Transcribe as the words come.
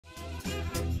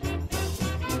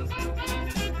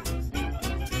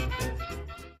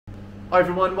Hi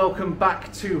everyone, welcome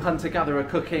back to Hunter Gatherer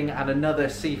Cooking and another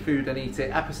Seafood and Eat It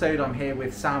episode. I'm here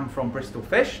with Sam from Bristol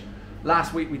Fish.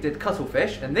 Last week we did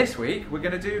cuttlefish and this week we're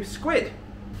going to do squid.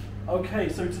 Okay,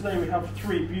 so today we have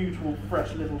three beautiful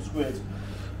fresh little squid.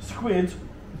 Squid,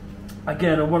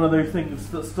 again, are one of those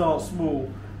things that start small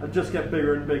and just get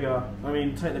bigger and bigger. I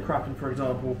mean, take the kraken for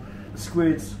example.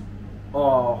 Squids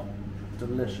are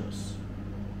delicious.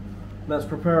 Let's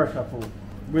prepare a couple.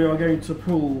 We are going to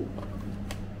pull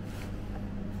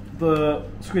the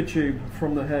squid tube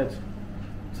from the head,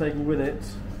 taking with it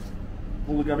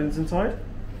all the gubbins inside,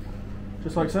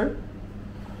 just like so.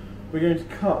 We're going to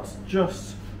cut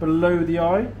just below the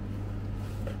eye,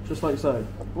 just like so.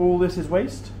 All this is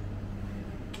waste.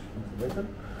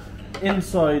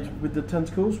 Inside with the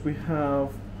tentacles we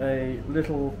have a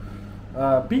little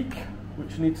beak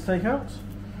which you need to take out,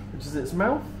 which is its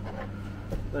mouth.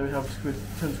 There we have squid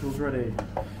tentacles ready.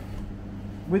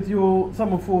 With your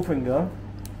thumb and forefinger,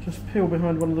 just peel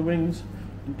behind one of the wings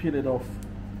and peel it off.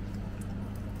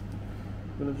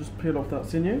 I'm going to just peel off that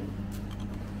sinew,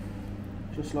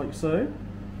 just like so.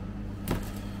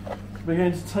 We're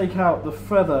going to take out the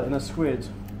feather in a squid,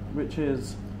 which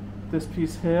is this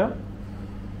piece here.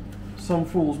 Some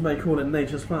fools may call it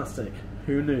nature's plastic.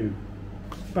 Who knew?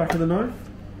 Back of the knife,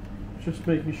 just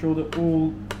making sure that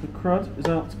all the crud is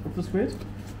out of the squid.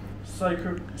 So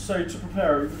to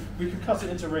prepare, we could cut it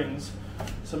into rings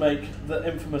to make the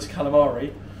infamous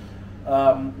calamari,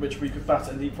 which we could batter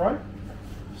and deep fry.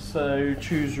 So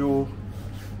choose your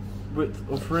width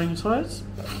of ring size.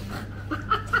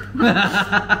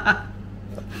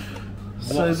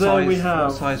 So there we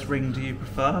have. What size ring do you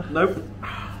prefer? Nope.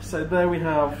 So there we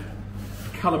have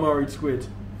calamari squid.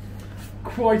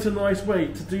 Quite a nice way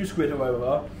to do squid,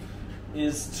 however,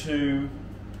 is to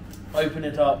open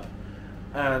it up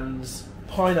and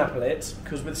pineapple it,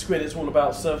 because with squid it's all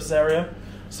about surface area.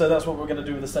 So that's what we're going to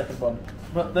do with the second one.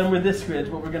 But then with this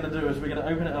squid, what we're going to do is we're going to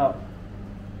open it up,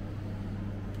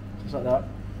 just like that.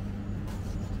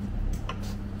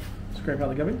 Scrape out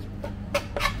the gubbins.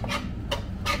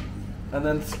 And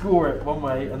then score it one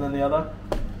way and then the other.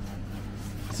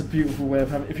 It's a beautiful way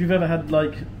of having it. If you've ever had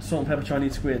like salt and pepper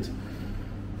Chinese squid,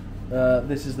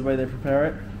 this is the way they prepare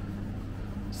it.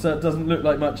 So it doesn't look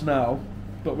like much now,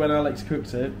 but when Alex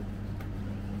cooks it,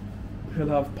 he'll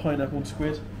have pineapple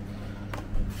squid.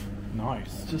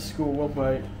 Nice. Just score one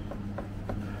way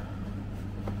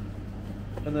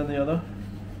and then the other.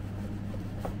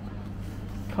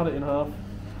 Cut it in half,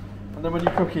 and then when you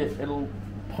cook it, it'll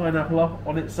pineapple up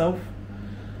on itself,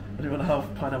 and you're gonna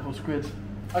have pineapple squid.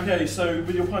 Okay, so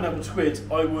with your pineapple squid,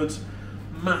 I would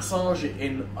massage it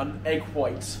in an egg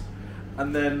white,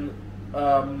 and then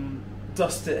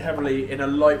dust it heavily in a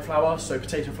light flour, so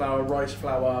potato flour, rice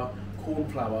flour, corn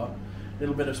flour, a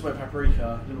little bit of smoked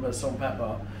paprika, a little bit of salt and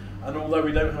pepper. And although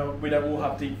we don't all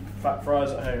have deep fat fryers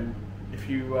at home, if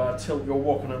you tilt your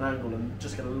wok on an angle and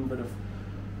just get a little bit of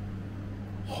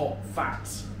hot fat,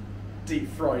 deep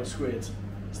fried squid,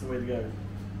 it's the way to go.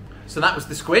 So that was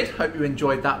the squid. Hope you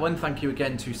enjoyed that one. Thank you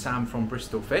again to Sam from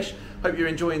Bristol Fish. Hope you're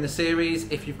enjoying the series.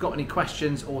 If you've got any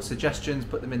questions or suggestions,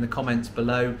 put them in the comments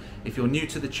below. If you're new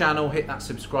to the channel, hit that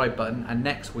subscribe button. And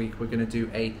next week we're going to do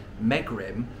a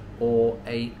Megrim or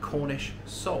a Cornish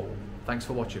sole. Thanks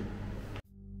for watching.